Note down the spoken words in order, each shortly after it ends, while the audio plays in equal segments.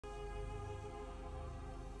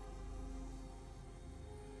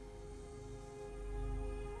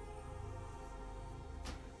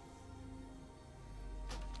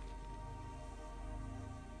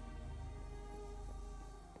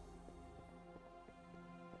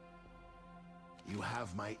You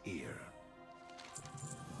have my ear.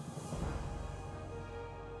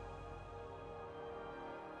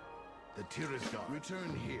 The Tirisgar.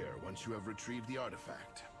 Return here once you have retrieved the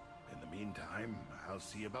artifact. In the meantime, I'll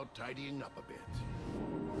see about tidying up a bit.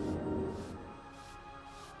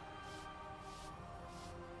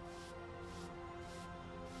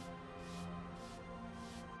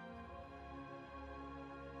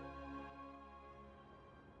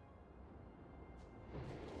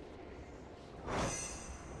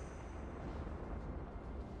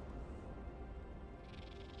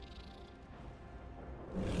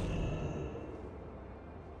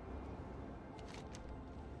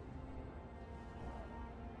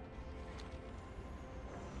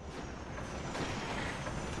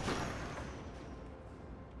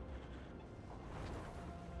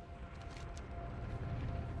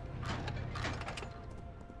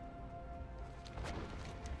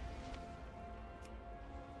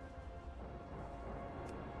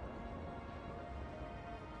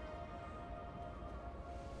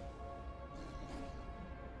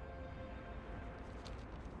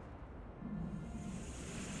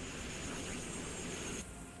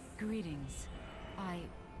 Greetings.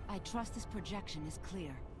 I trust this projection is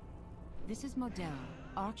clear. This is Modero,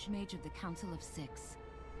 Archmage of the Council of Six.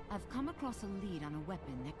 I've come across a lead on a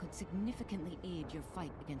weapon that could significantly aid your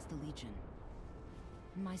fight against the Legion.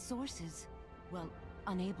 My source is, well,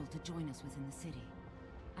 unable to join us within the city.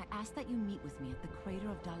 I ask that you meet with me at the crater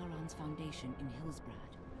of Dalaran's foundation in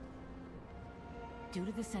Hillsbrad. Due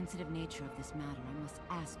to the sensitive nature of this matter, I must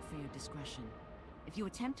ask for your discretion. If you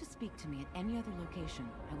attempt to speak to me at any other location,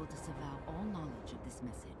 I will disavow all knowledge of this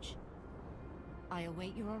message. I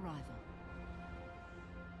await your arrival.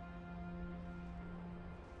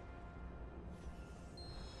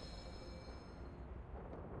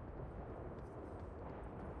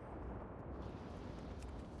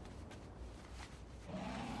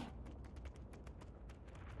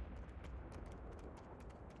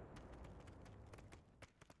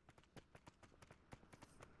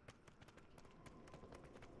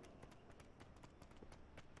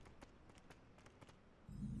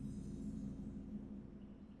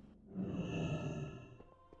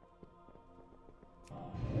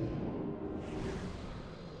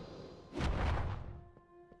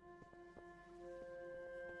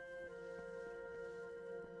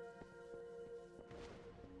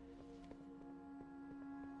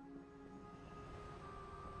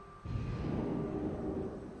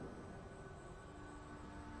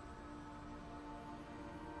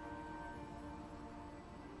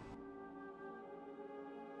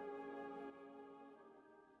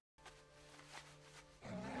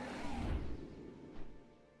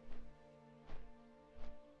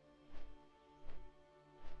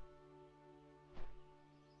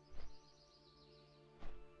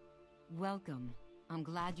 Welcome. I'm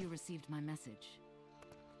glad you received my message.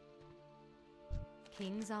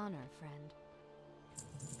 King's honor, friend.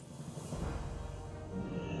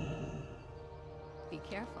 Be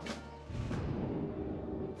careful.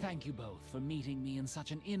 Thank you both for meeting me in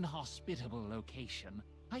such an inhospitable location.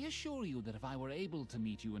 I assure you that if I were able to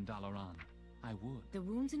meet you in Dalaran, I would. The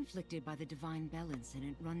wounds inflicted by the Divine Bell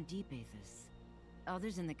incident run deep, Aethys.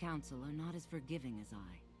 Others in the Council are not as forgiving as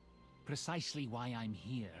I. Precisely why I'm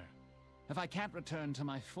here. If I can't return to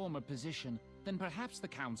my former position, then perhaps the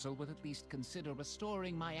Council would at least consider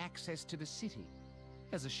restoring my access to the city.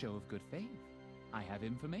 As a show of good faith, I have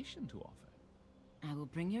information to offer. I will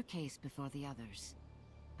bring your case before the others,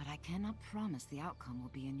 but I cannot promise the outcome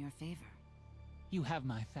will be in your favor. You have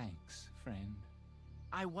my thanks, friend.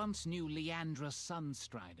 I once knew Leandra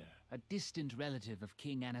Sunstrider, a distant relative of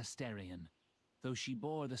King Anasterion. Though she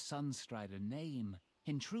bore the Sunstrider name,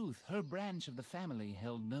 in truth, her branch of the family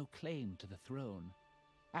held no claim to the throne.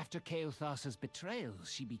 After Kael'thas's betrayal,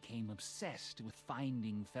 she became obsessed with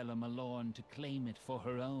finding Felo'melorn to claim it for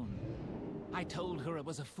her own. I told her it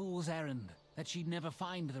was a fool's errand, that she'd never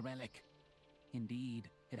find the relic. Indeed,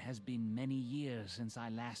 it has been many years since I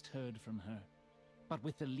last heard from her. But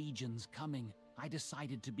with the Legions coming, I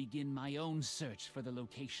decided to begin my own search for the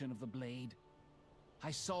location of the blade. I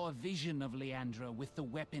saw a vision of Leandra with the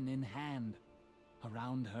weapon in hand.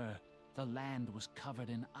 Around her, the land was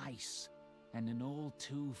covered in ice, and an all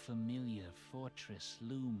too familiar fortress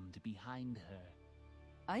loomed behind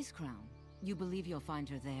her. Icecrown? You believe you'll find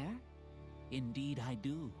her there? Indeed I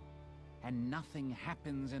do. And nothing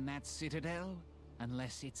happens in that citadel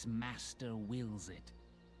unless its master wills it.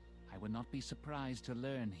 I would not be surprised to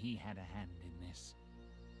learn he had a hand in this.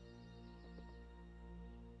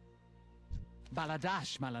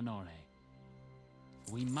 Baladash, Malanore.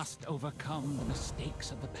 We must overcome the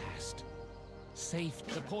mistakes of the past. safe.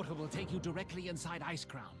 The portal will take you directly inside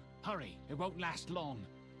Icecrown. Hurry, it won't last long.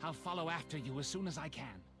 I'll follow after you as soon as I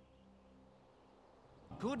can.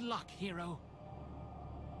 Good luck, hero.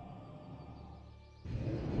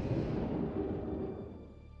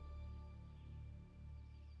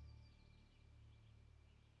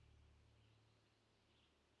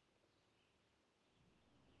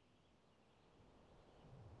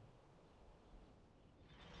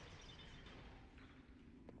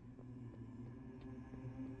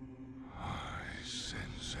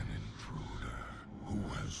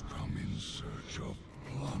 Come in search of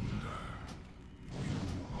plunder. You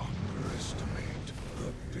underestimate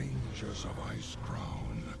the dangers of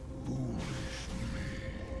Icecrown, foolish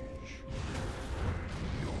mage.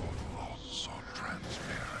 Your thoughts are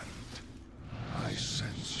transparent. I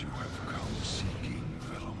sense you have come seeking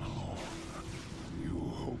Felo'melorn. You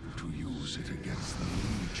hope to use it against the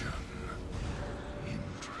Legion.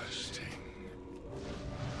 Interesting.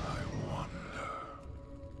 I wonder.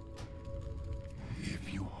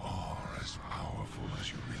 If you are as powerful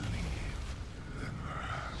as you believe, then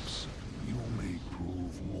perhaps you may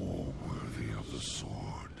prove more worthy of the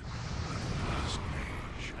sword than the last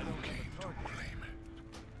mage who came to claim it.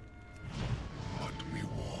 But be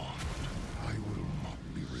warned, I will not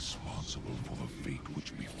be responsible for the fate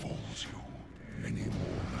which befalls you, any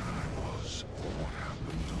more than I was for what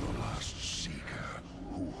happened to the last Seeker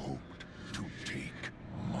who hoped to take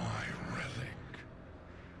my relic.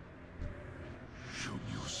 Should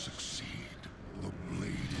you succeed, the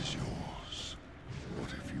blade is yours. But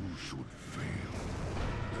if you should fail,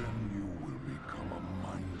 then you will become a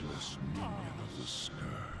mindless minion of the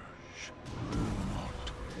Scourge. Do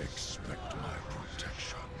not expect my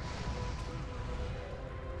protection.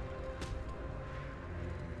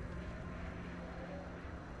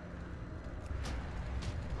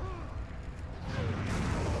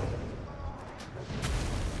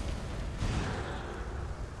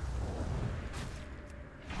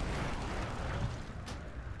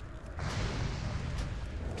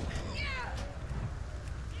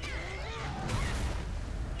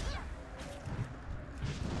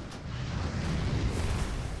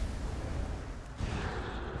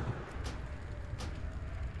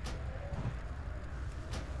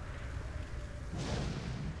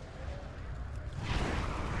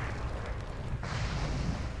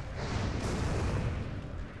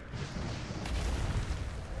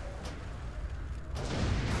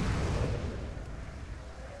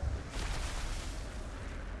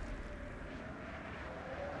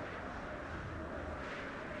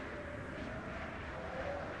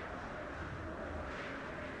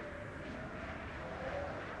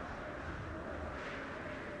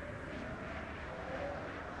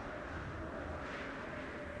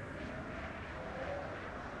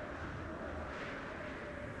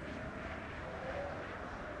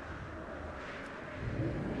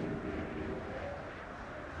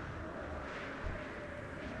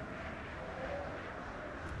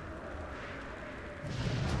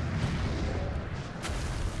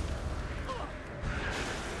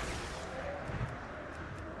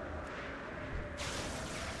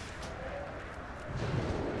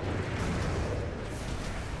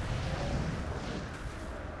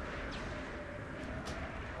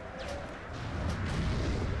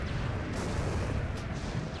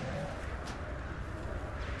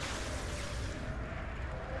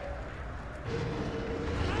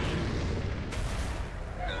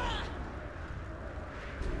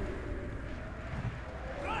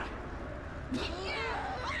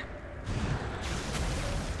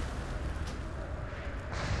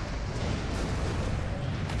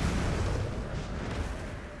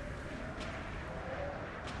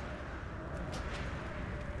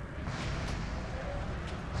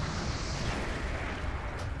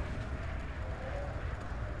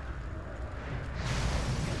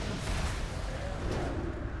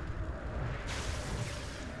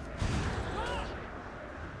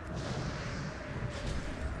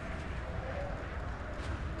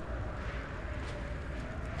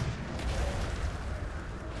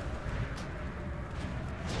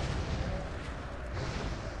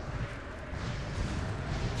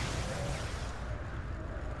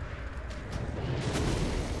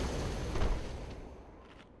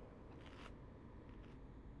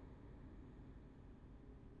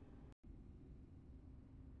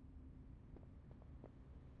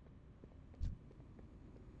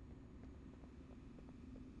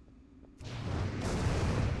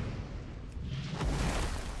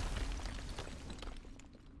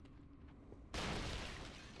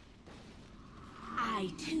 I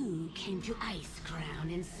too came to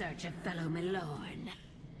Icecrown in search of Felo'melorn.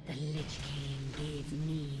 The Lich King gave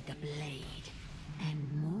me the blade.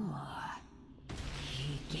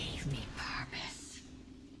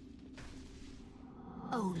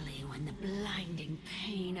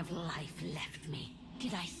 life left me,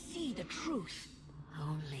 did I see the truth.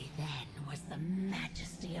 Only then was the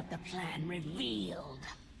majesty of the plan revealed.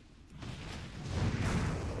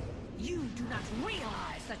 You do not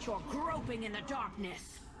realize that you're groping in the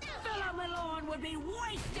darkness. Felo'melorn would be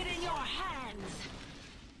wasted in your hands!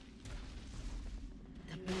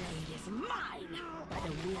 The blade is mine, by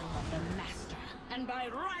the will of the Master, and by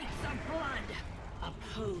rights of blood.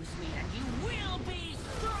 Oppose me and you will be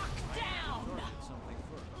struck down! Something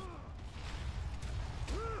first.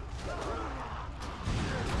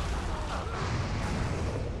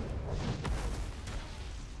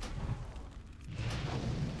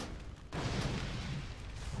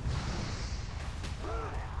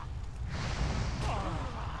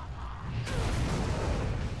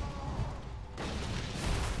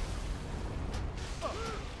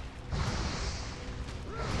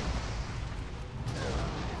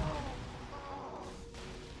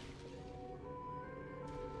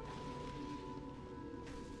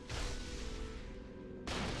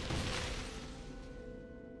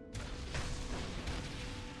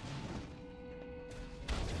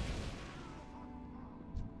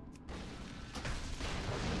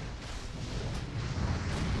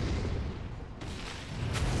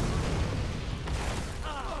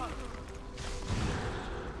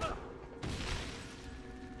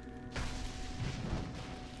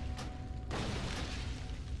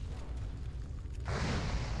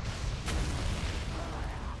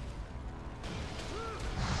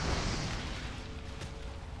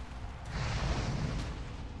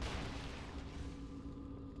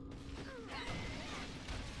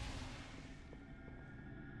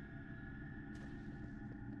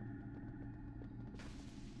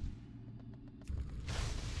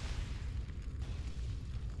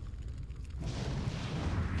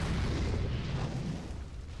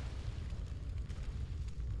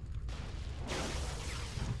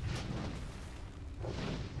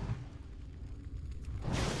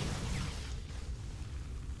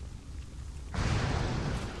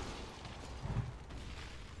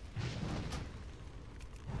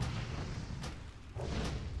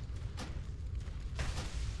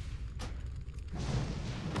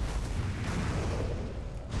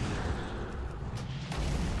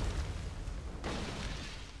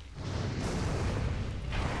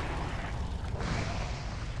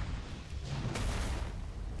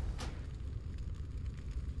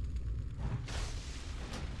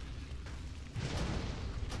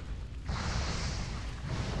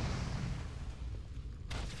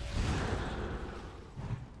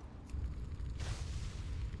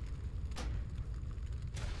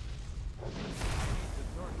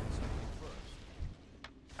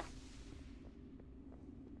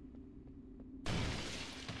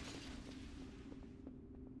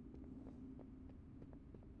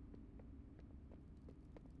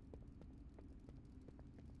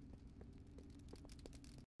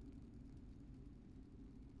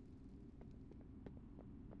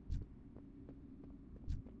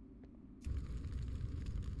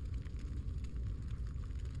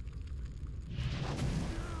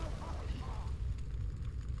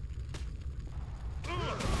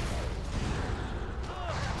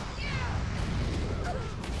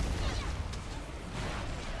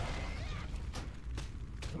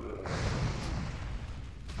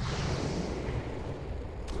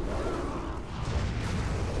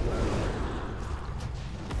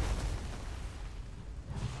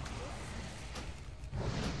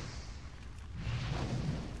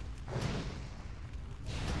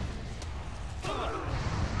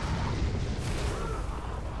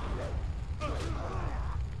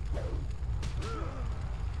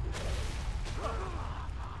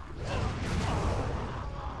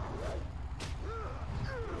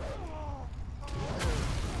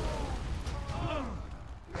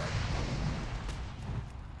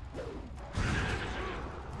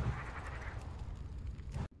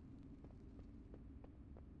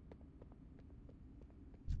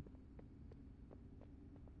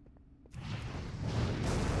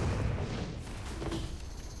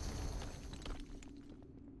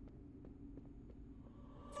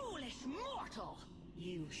 Mortal!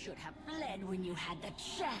 You should have fled when you had the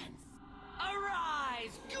chance!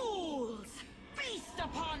 Arise, ghouls! Feast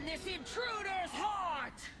upon this intruder's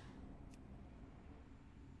heart!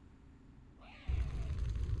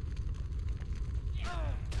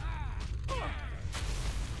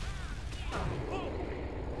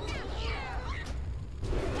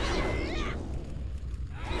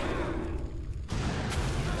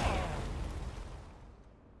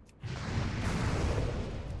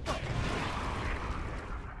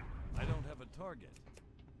 Target.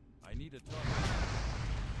 I need a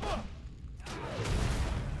target.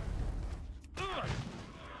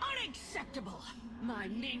 Unacceptable! My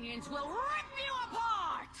minions will rip you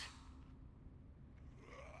apart!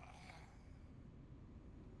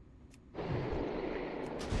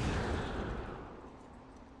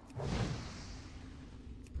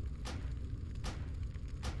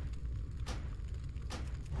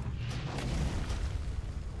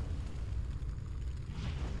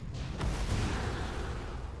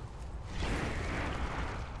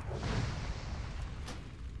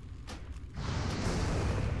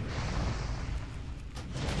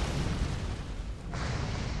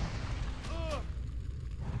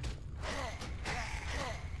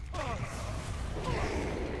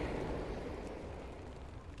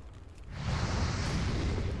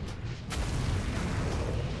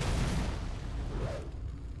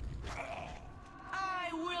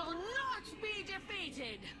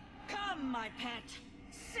 Come, my pet.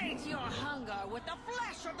 Sate your hunger with the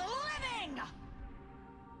flesh of the living!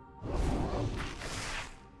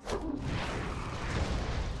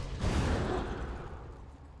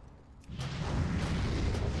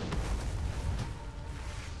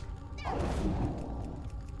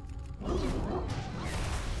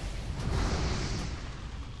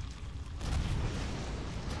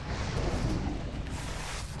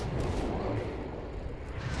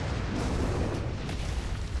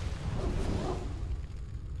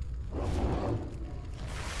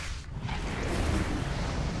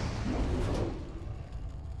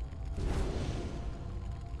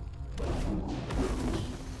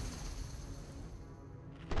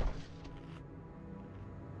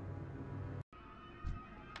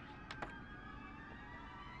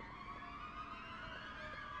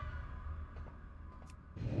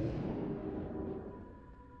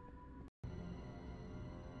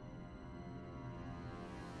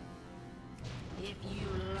 If you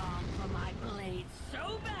long for my blade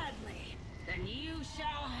so badly, then you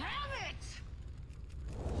shall have it!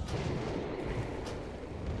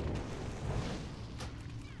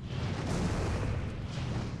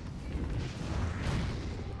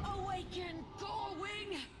 Awaken,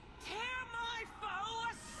 Gullwing! Tear my foe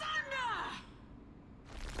asunder!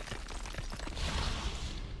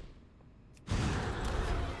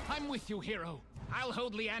 I'm with you, hero. I'll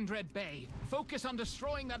hold Leandra at bay. Focus on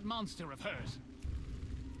destroying that monster of hers.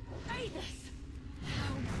 Aethys!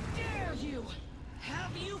 How dare you!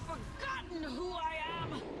 Have you forgotten who I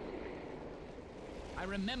am? I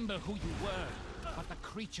remember who you were, but the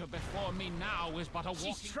creature before me now is but a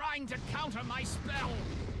walking... She's trying to counter my spell!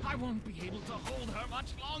 I won't be able to hold her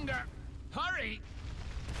much longer! Hurry!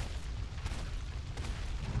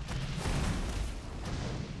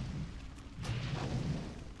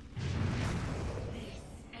 This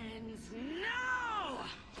ends now!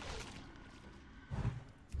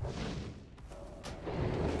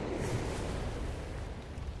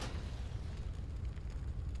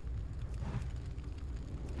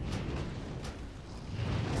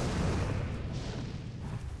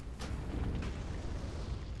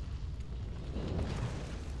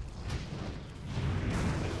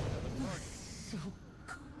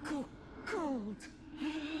 Cold.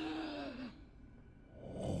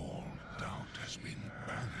 All doubt has been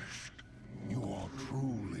banished. You are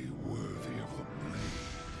truly worthy of the blade.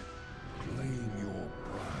 Claim your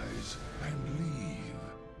prize and leave,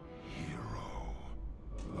 hero.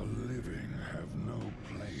 The living have no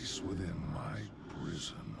place within my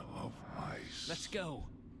prison of ice. Let's go,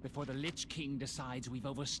 before the Lich King decides we've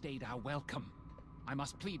overstayed our welcome. I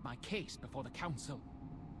must plead my case before the council.